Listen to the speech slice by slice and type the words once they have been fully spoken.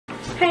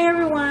Hey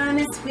everyone,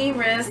 it's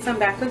TheRisterrr. I'm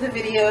back with a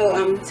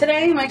video.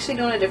 Today I'm actually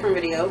doing a different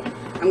video.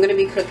 I'm going to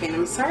be cooking.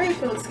 I'm sorry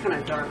if it looks kind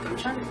of dark. I'm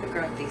trying to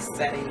figure out these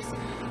settings.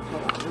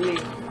 Hold on, let me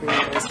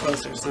bring this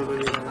closer so I'm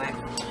in the light.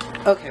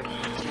 Okay.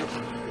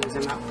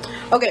 Zoom out.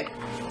 Okay,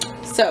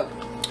 so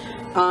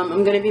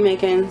I'm going to be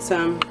making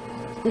I'm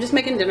just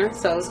making dinner.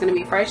 So it's going to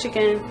be fried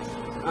chicken.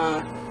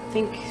 I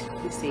think,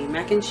 let's see,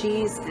 mac and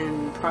cheese,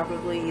 and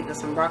probably either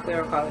some broccoli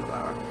or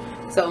cauliflower.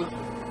 So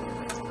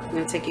I'm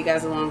going to take you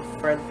guys along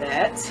for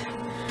that.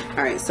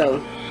 Alright,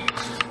 so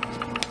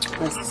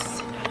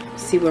let's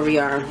see where we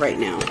are right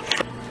now.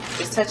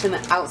 Just touching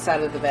the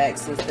outside of the bag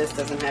since this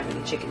doesn't have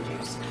any chicken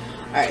juice.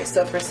 Alright,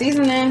 so for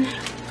seasoning,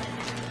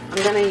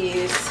 I'm going to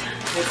use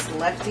this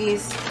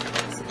Lefty's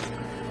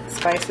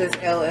Spices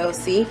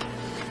LLC.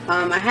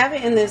 I have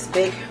it in this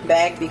big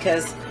bag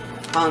because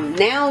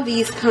now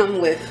these come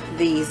with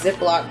the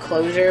Ziploc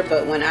closure,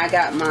 but when I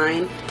got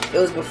mine, it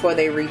was before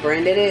they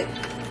rebranded it.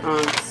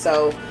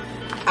 So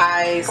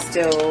I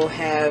still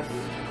have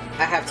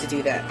to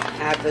do that.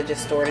 I have to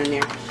just store it in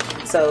there.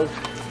 So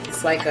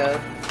it's like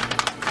a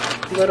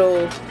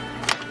little,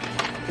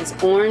 it's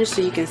orange,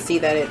 so you can see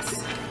that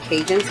it's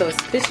Cajun. So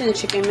it's fish and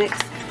chicken mix.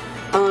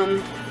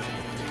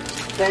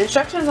 The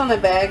instructions on the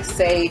bag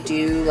say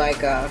do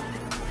like a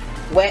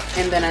wet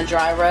and then a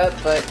dry rub,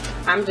 but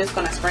I'm just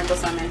going to sprinkle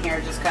some in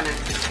here, just kind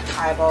of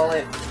eyeball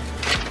it,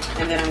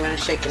 and then I'm going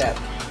to shake it up.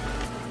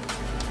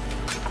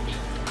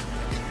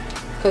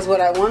 Because what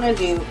I want to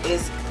do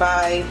is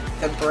buy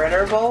the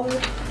breader bowl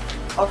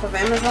off of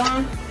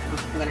Amazon.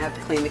 I'm going to have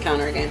to clean the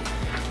counter again.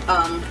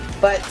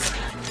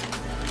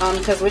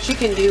 Because what you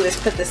can do is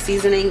put the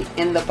seasoning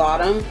in the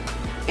bottom,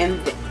 and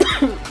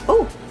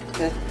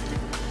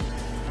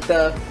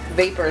the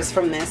vapors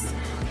from this.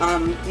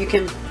 You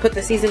can put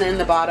the seasoning in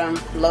the bottom,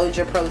 load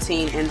your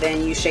protein, and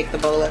then you shake the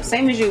bowl up.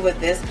 Same as you with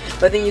this,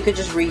 but then you can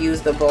just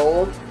reuse the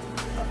bowl.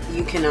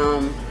 You can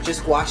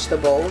just wash the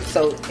bowl.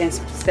 So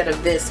instead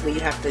of this, where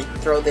you have to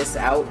throw this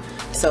out.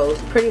 So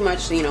pretty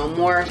much, you know,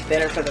 more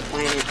better for the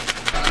planet.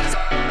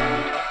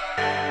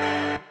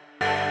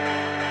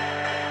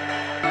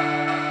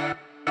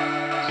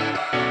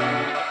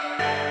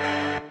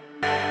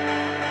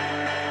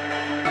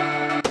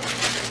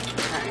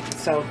 Alright,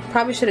 so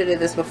probably should have did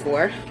this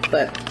before,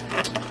 but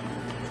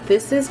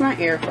this is my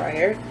air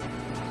fryer.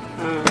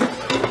 I'm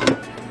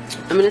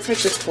gonna take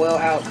this foil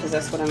out because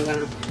that's what I'm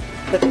gonna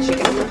put the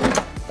chicken in.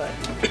 But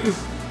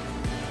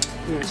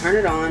I'm gonna turn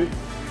it on,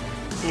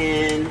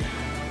 and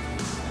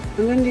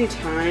I'm gonna do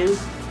time.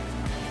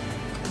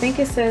 I think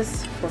it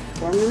says for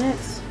 4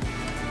 minutes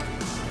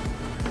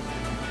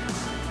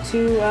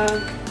to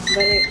let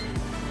it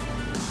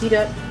heat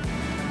up.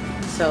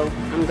 So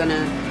I'm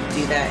gonna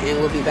do that, and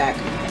we'll be back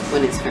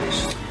when it's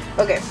finished.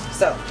 Okay,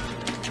 so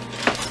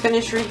it's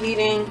finished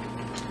reheating.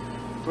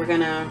 We're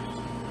gonna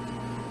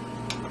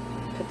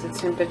put the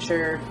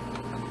temperature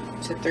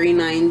to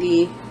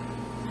 390,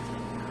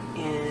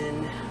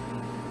 and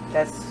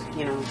that's,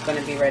 you know,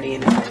 gonna be ready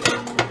in a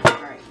second.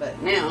 Alright,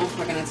 but now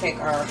we're gonna take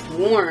our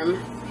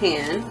warm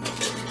pan,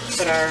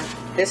 put our,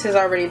 this has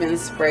already been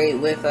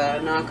sprayed with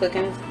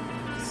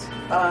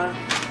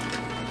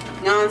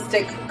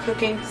non-stick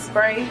cooking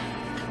spray.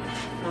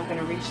 I'm not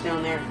gonna reach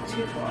down there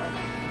too far.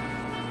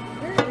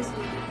 Where is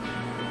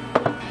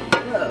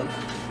my glove?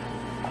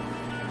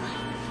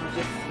 I'll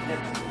just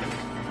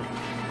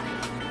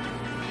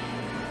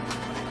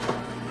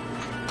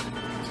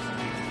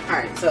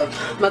Alright, so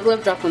my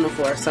glove dropped on the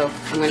floor, so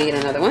I'm going to get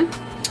another one,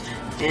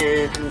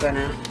 and I'm going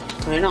to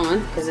put it on,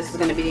 because this is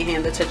going to be the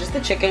hand that touches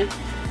the chicken.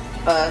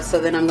 So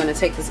then I'm going to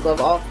take this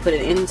glove off, put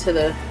it into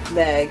the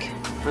bag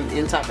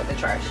in top of the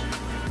trash.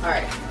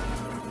 Alright,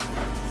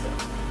 so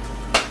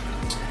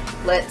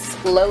let's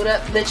load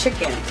up the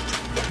chicken.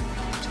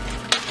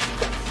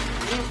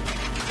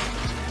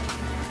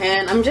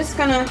 And I'm just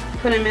going to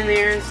put them in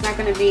there. It's not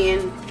going to be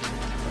in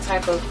a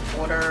type of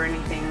order or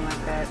anything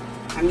like that.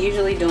 I'm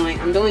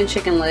doing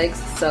chicken legs,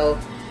 so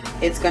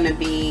it's gonna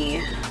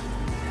be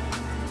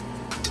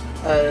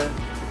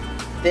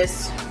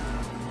this.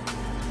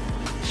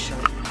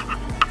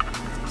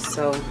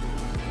 So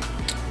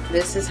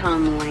this is how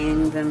I'm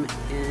laying them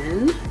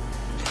in.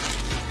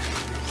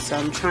 So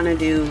I'm trying to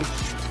do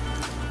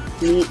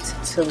meat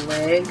to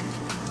leg,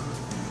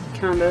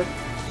 kind of.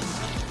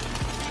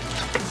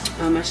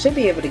 I should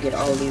be able to get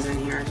all of these in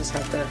here. I just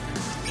have to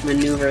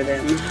maneuver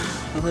them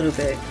a little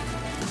bit.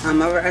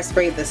 I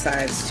sprayed the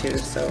sides too,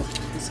 so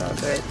it's all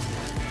good.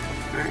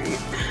 Alright,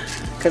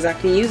 because I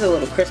can use a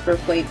little crisper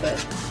plate,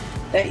 but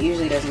that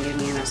usually doesn't give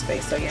me enough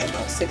space. So yeah,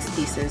 about 6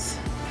 pieces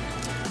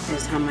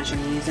is how much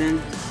I'm using.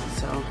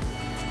 So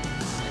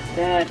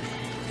that,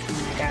 and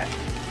I got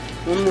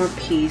one more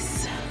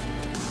piece.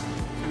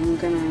 I'm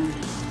gonna, let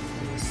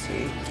me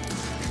see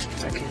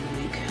if I can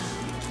like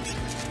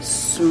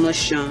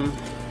smush them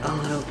a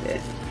little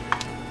bit.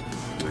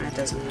 It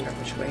doesn't matter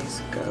which way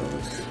it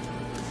goes.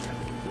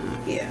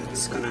 Yeah,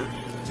 it's gonna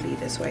be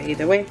this way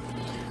either way.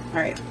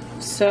 Alright,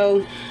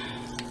 so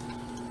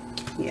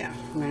yeah,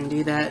 I'm gonna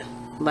do that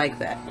like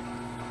that.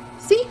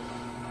 See?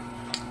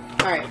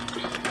 Alright,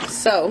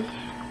 so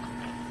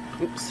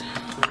Oops.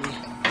 Let me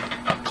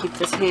keep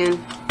this hand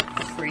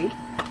free.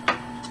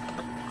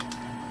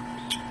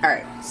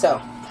 Alright,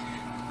 so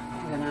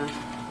I'm gonna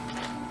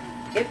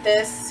get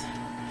this.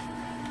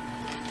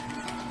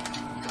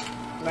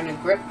 I'm gonna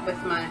grip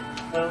with my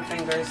little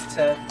fingers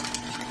to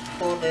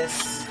pull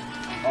this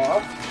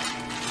off.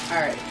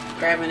 Alright,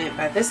 grabbing it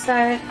by this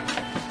side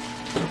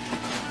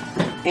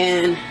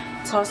and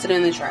toss it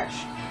in the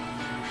trash.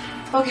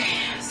 Okay,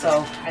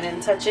 so I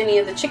didn't touch any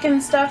of the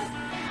chicken stuff.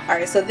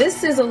 Alright, so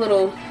this is a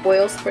little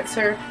oil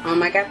spritzer.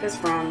 I got this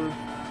from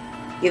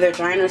either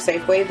Giant or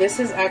Safeway. This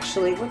is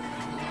actually,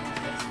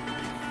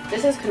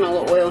 this is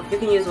canola oil. You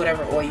can use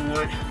whatever oil you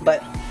want,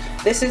 but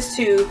this is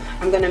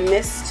I'm gonna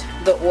mist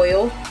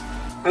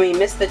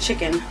the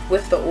chicken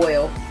with the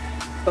oil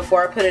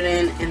before I put it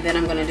in, and then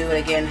I'm gonna do it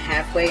again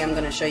halfway. I'm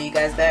gonna show you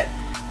guys that.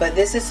 But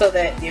this is so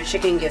that your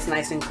chicken gets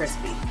nice and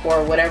crispy,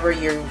 or whatever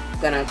you're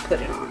gonna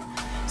put it on.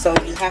 So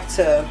you have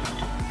to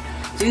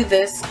do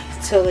this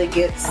till it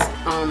gets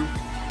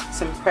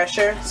some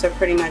pressure, so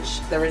pretty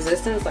much the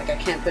resistance, like I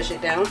can't push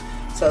it down.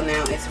 So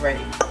now it's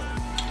ready.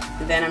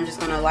 And then I'm just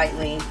gonna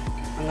lightly,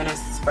 I'm gonna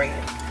spray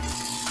it.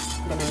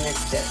 I'm gonna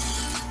mix it.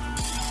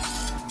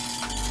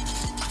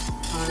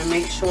 I wanna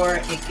make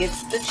sure it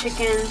gets the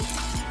chicken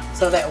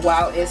so that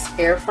while it's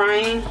air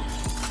frying,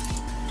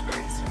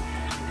 alright, so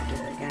I'm gonna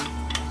do it again.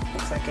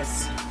 Looks like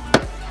it's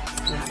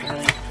not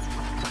really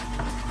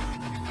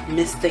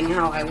misting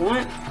how I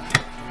want.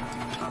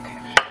 Okay,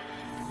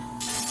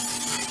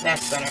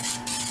 that's better.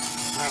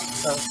 Alright,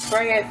 so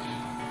spray it.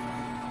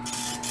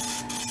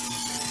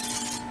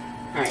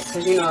 Alright,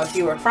 because you know, if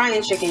you were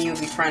frying chicken, you'll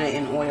be frying it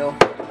in oil,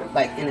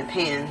 like in a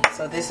pan.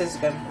 So this is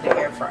the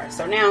air fryer.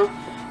 So now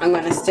I'm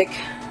going to stick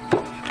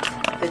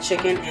the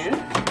chicken in,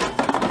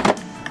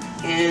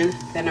 and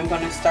then I'm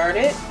going to start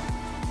it.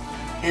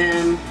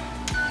 And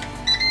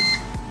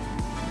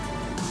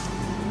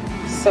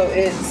so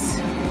it's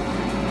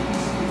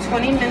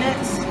 20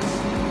 minutes.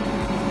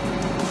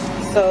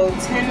 So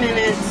 10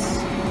 minutes.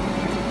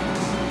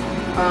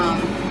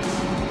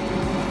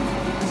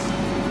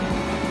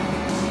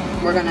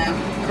 We're gonna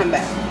come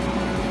back.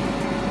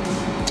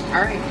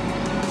 Alright.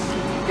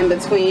 In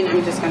between,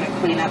 I'm just gonna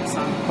clean up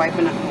some,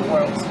 wiping up the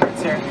oil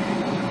spritzer.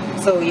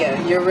 So yeah,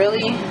 you're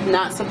really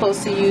not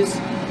supposed to use,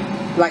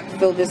 like,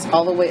 fill this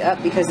all the way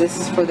up, because this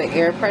is for the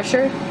air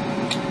pressure.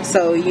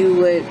 So you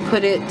would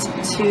put it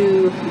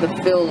to the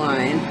fill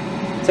line.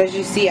 So as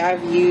you see,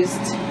 I've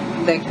used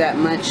like that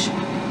much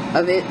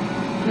of it.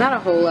 Not a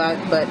whole lot,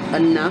 but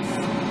enough.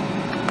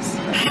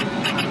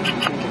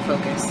 Make it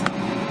focus.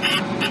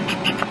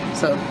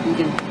 So you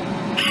can,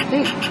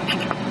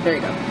 there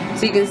you go.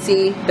 So you can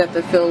see that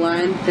the fill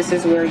line, this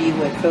is where you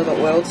would fill the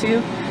oil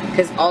to,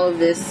 because all of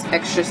this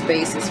extra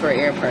space is for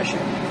air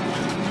pressure.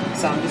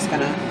 So I'm just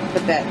gonna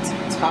put that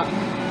top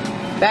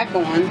back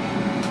on,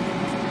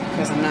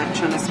 because I'm not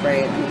trying to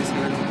spray it. I'm just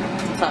gonna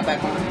put the top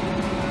back on.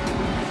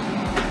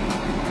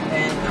 And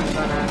then I'm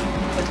gonna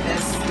put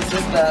this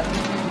is the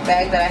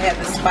bag that I have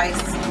the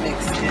spice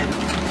mixed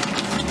in.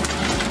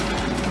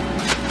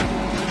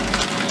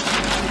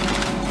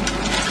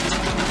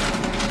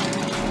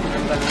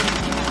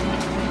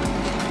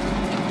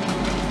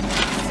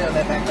 Seal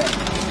that back up,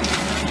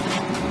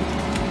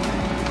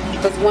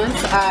 because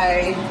once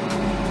I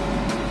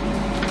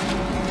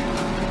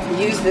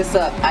use this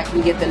up, I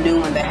can get the new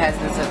one that has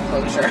the zip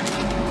closure.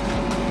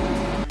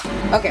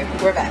 Okay,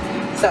 we're back.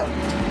 So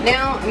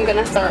now I'm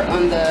gonna start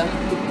on the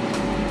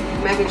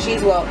mac and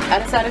cheese. Well, I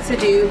decided to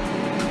do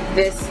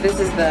this. This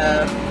is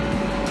the,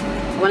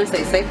 I want to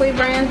say Safeway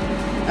brand.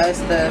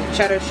 It's the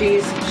cheddar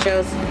cheese,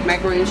 shells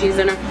macaroni and cheese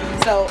dinner.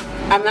 So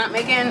I'm not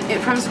making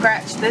it from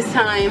scratch this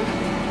time,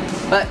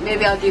 but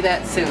maybe I'll do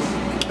that soon.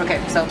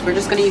 Okay, so we're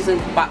just gonna use a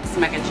box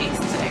mac and cheese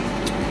today.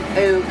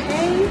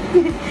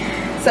 Okay.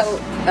 So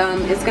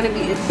it's gonna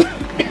be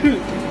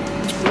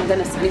oh my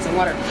goodness, I need some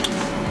water.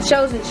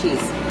 Shells and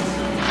cheese.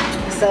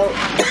 So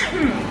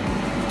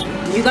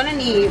you're gonna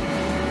need,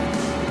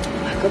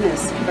 oh my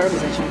goodness, third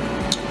position,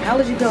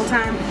 allergy pill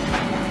time.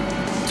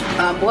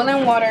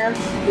 Boiling water.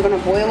 You're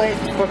gonna boil it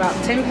for about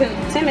 10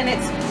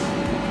 minutes.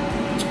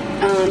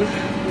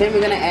 Then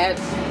we're gonna add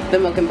the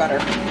milk and butter.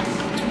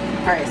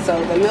 Alright,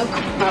 so the milk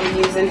I'm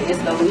using is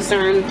the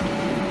Lucerne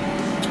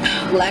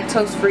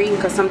lactose free,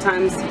 because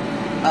sometimes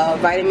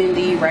vitamin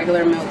D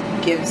regular milk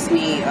gives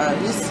me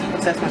just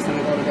upsets my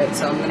stomach a little bit,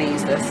 so I'm gonna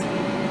use this.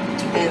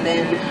 And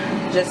then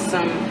just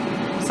some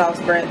soft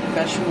spread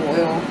vegetable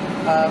oil,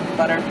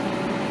 butter.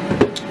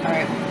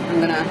 Alright, I'm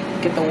gonna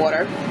get the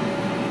water.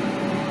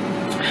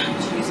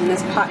 Just using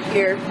this pot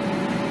here.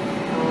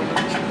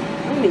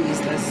 I'm gonna use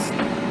this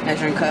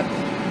measuring cup.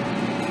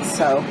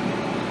 So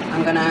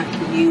I'm gonna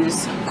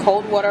use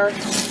cold water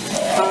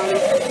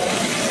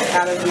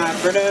out of my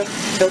Brita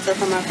filter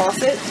from my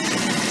faucet.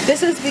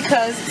 This is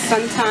because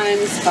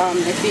sometimes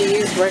if you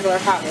use regular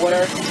hot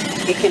water,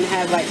 it can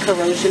have like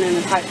corrosion in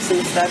the pipes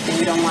and stuff, and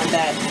you don't want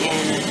that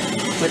in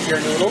with your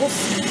noodles.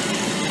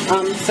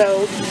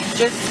 So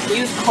just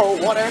use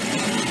cold water,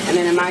 and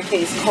then in my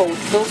case cold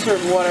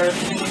filtered water,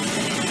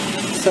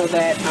 so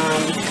that,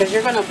 because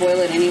you're going to boil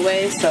it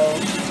anyway, so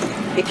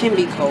it can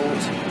be cold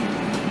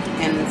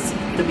and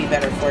it'll be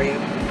better for you.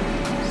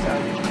 So,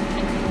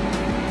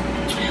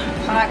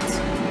 pot,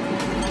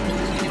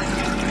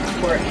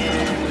 pour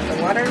in the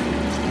water.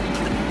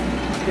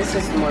 This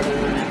is more than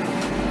enough.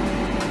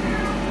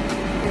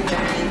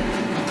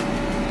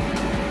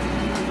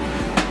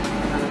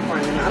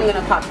 And then I'm going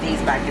to pop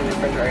these back in the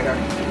refrigerator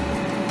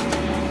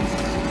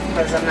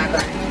because I'm not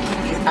going to keep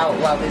these out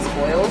while this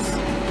boils.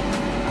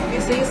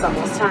 Obviously, it's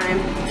almost time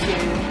to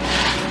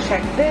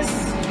check this.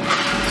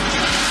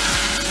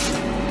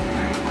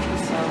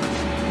 So,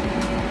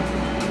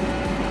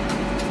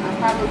 I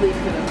probably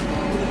could have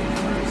boiled it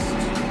first.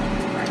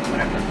 Right,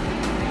 whatever.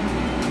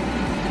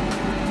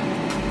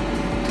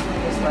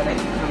 Just let it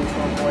come to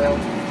a boil.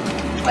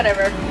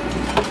 Whatever.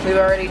 We've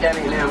already done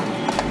it now.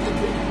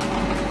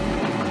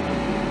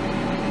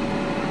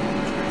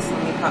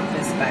 Pop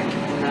this back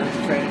in the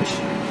fridge.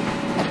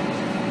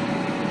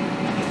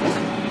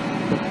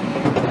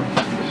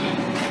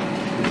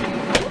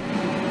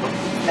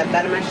 Step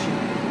out of my shoe.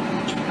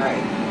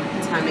 Alright,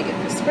 time to get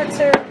the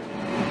spritzer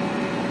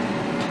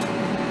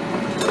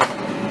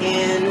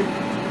and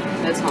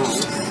the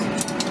tongs.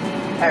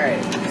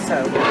 Alright, so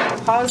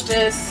pause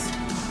this.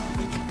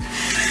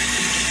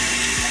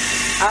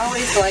 I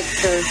always like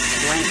to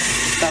rinse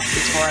stuff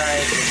before I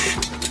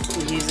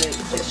use it.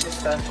 It's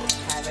just a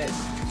habit.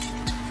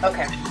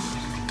 Okay,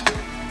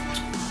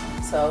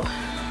 so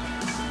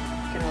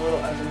get a little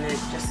oven mitt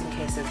just in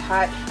case it's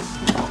hot.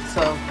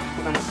 So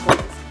we're gonna pull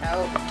this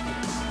out.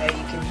 Okay,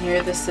 you can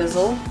hear the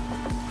sizzle,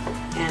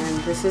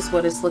 and this is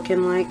what it's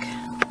looking like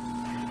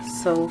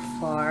so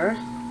far.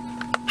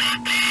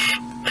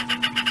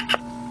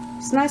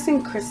 It's nice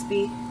and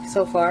crispy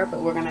so far,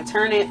 but we're gonna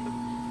turn it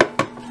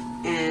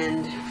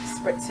and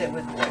spritz it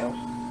with oil.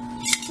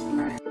 All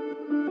right.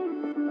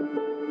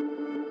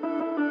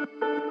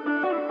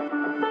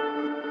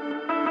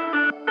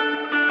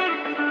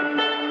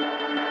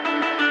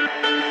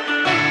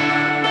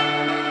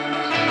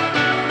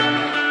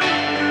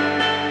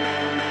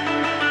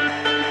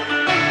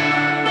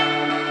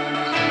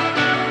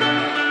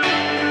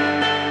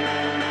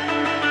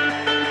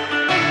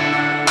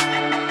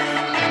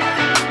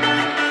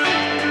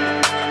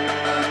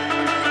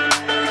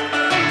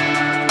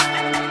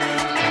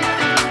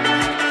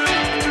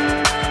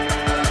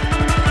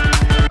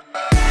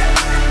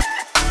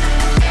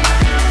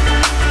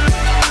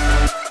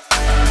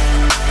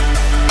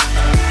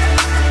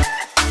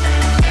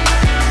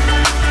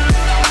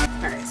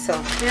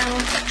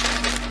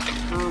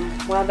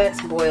 While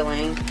that's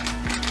boiling,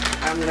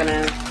 I'm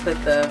gonna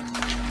put the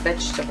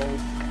vegetable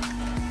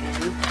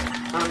in.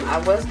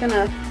 I was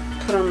gonna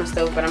put on the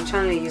stove, but I'm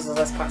trying to use as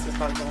less pots as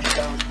possible.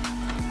 So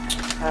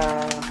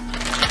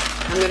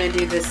I'm gonna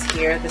do this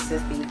here. This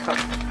is the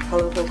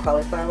colorful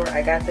cauliflower.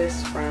 I got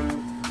this from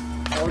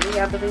Aldi,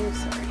 I believe.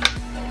 Sorry,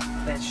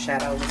 that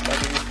shadow was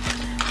bugging me.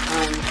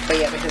 But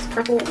yeah, it has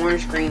purple,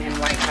 orange, green, and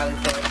white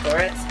cauliflower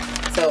florets.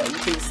 So you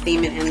can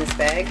steam it in this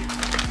bag.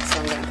 So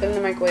I'm gonna put it in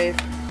the microwave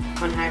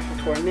on high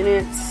for 4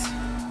 minutes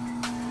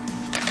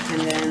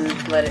and then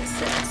let it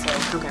sit. So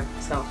okay,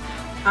 so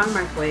on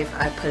microwave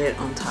I put it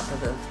on top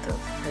of the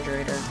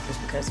refrigerator just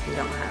because we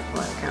don't have a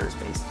lot of counter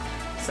space.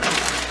 So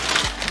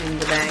bring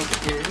the bag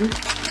in.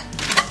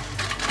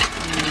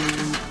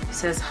 And it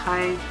says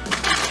high.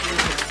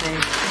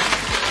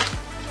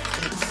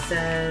 It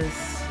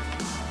says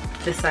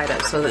this side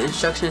up, so the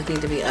instructions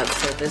need to be up.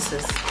 So this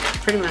is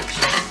pretty much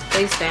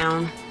face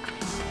down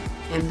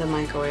in the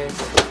microwave.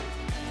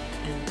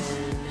 And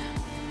then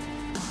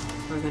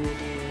we're gonna do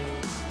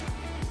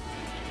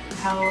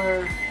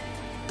power.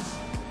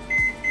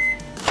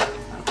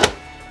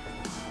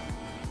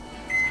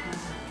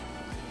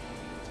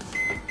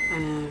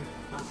 And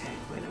okay,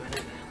 wait a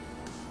minute.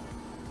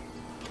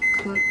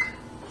 Cook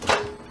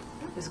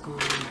is going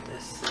with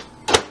this.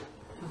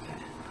 Okay.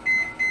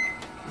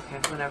 Okay,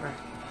 whatever.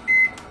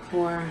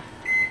 4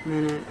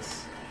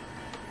 minutes.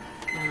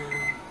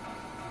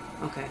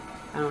 Okay,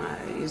 I don't know how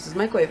to use this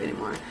microwave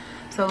anymore.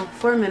 So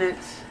 4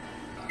 minutes,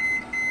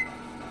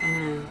 and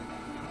then,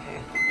 okay,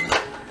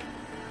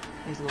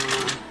 it's going on.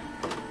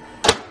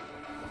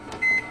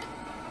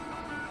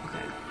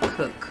 Okay,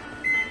 cook,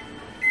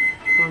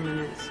 4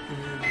 minutes, and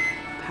then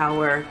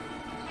power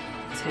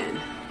 10,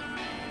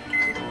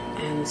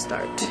 and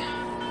start.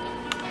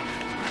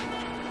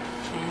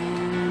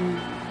 And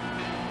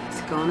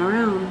it's going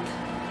around.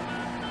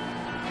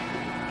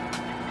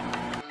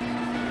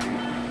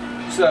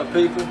 What's up,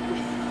 people?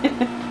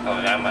 Oh,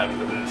 yeah, I might be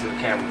looking into the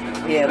camera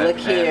now. Yeah, look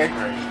here.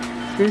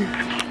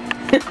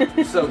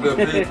 What's up,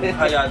 good people?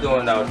 How y'all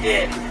doing out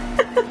there?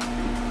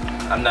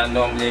 I'm not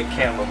normally a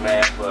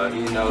cameraman, but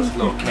you know, it's a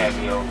little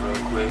cameo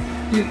real quick,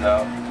 you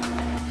know.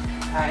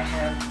 I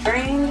have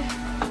drained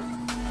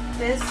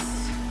this.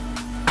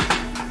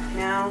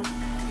 Now,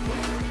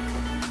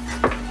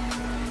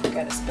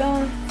 got a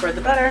spoon for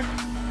the butter.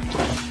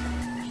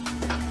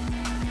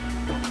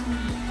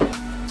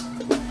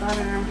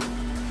 Butter.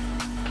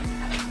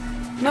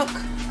 Milk.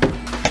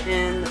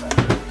 And the butter.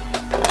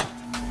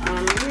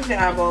 Usually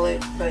eyeball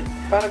it, but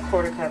about a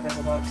quarter cup is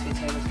about 2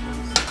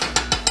 tablespoons.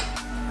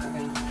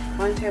 Okay,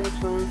 1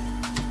 tablespoon.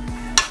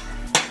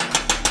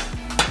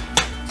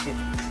 2.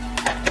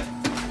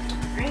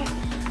 Alright.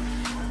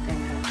 Then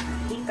we'll turn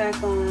the heat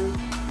back on.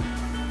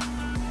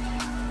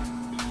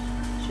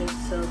 Just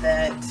so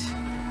that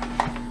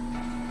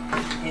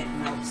it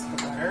melts the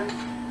butter.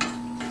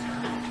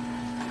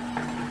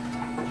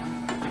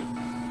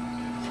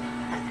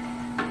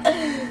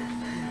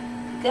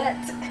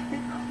 Gut.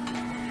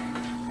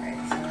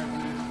 Alright, so we're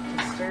going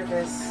to stir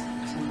this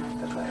to melt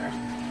the butter.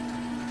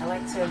 I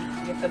like to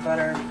get the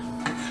butter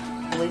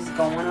at least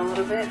going a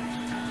little bit.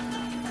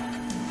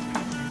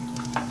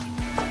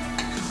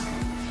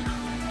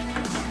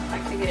 I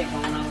like to get it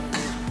going a little bit.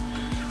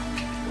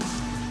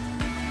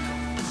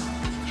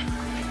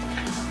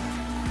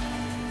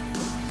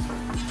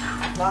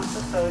 Lost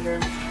the soldier.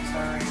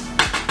 Sorry.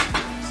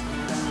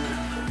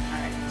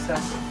 Alright, so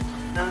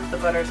now that the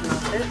butter's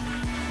melted,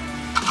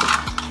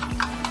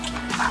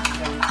 I'm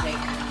going to take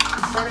a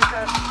quarter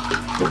cup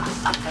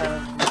of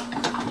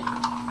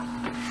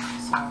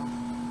salt.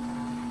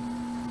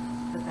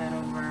 Put that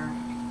over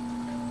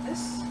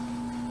this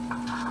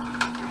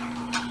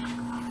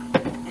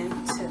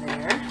into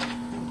there.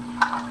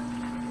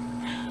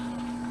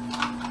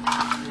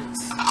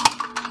 Let's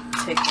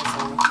take this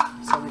off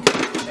so we can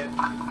mash it.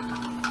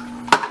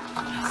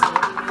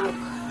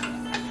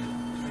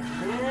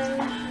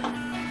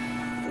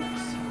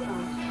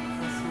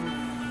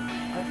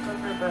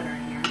 Butter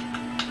here.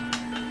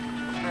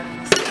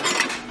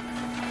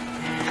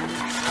 And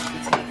we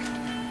take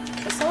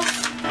the sauce.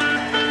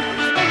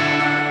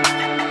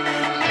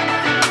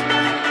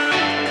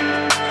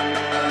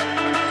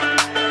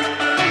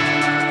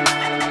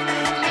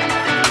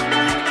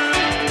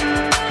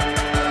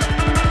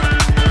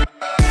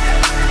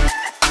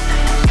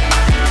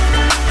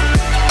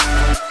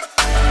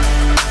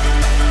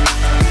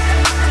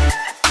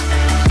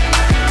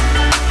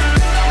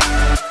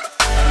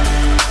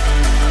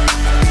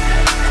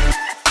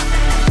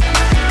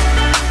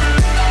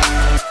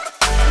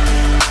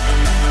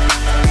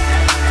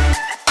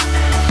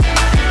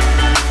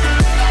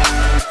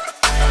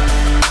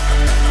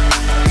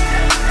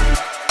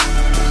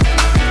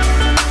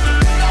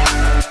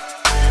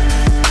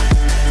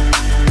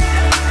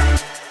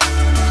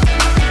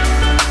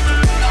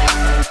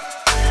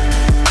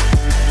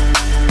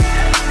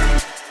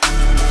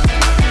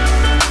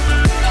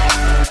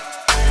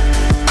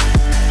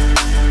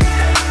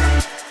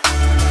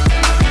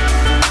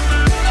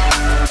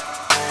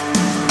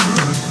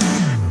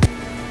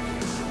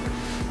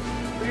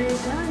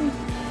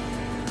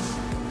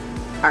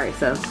 Alright,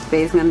 so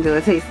Faye's gonna do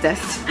a taste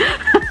test.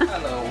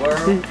 Hello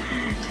world.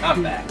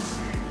 I'm back.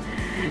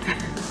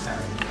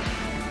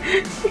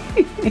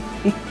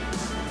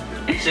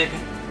 Chicken?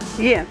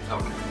 Yeah.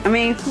 Okay. I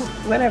mean,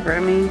 whatever.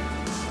 I mean,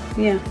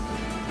 yeah.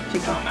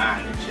 Chicken. I'm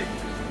eyeing the chicken.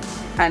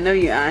 I know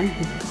you are.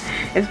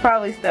 It's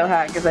probably still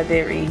hot because I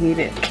did reheat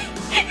it.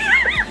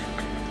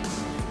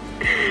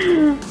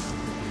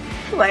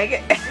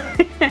 Like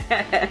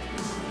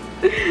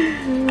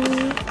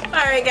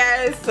Alright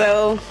guys,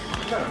 so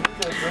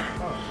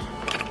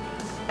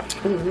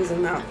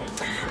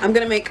I'm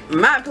gonna make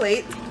my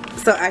plate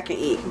so I can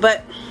eat,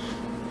 but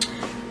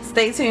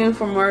stay tuned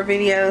for more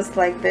videos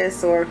like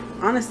this, or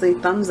honestly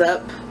thumbs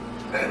up,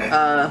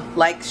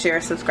 like, share,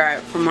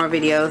 subscribe for more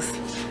videos,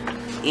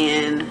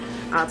 and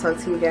I'll talk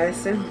to you guys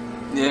soon.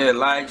 Yeah,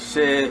 like,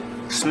 share,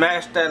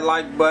 smash that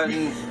like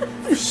button,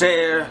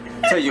 share,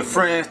 tell your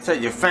friends, tell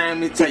your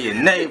family, tell your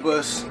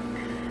neighbors.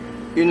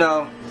 You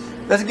know,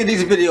 let's get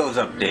these videos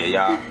up there,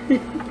 y'all.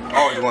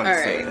 Always wanted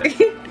to say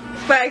that.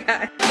 Bye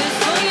guys.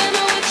 Before you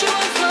know it, you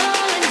were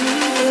falling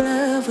in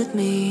love with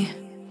me.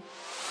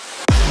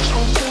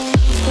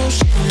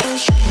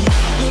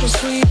 Little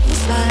sweet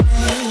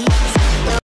inside.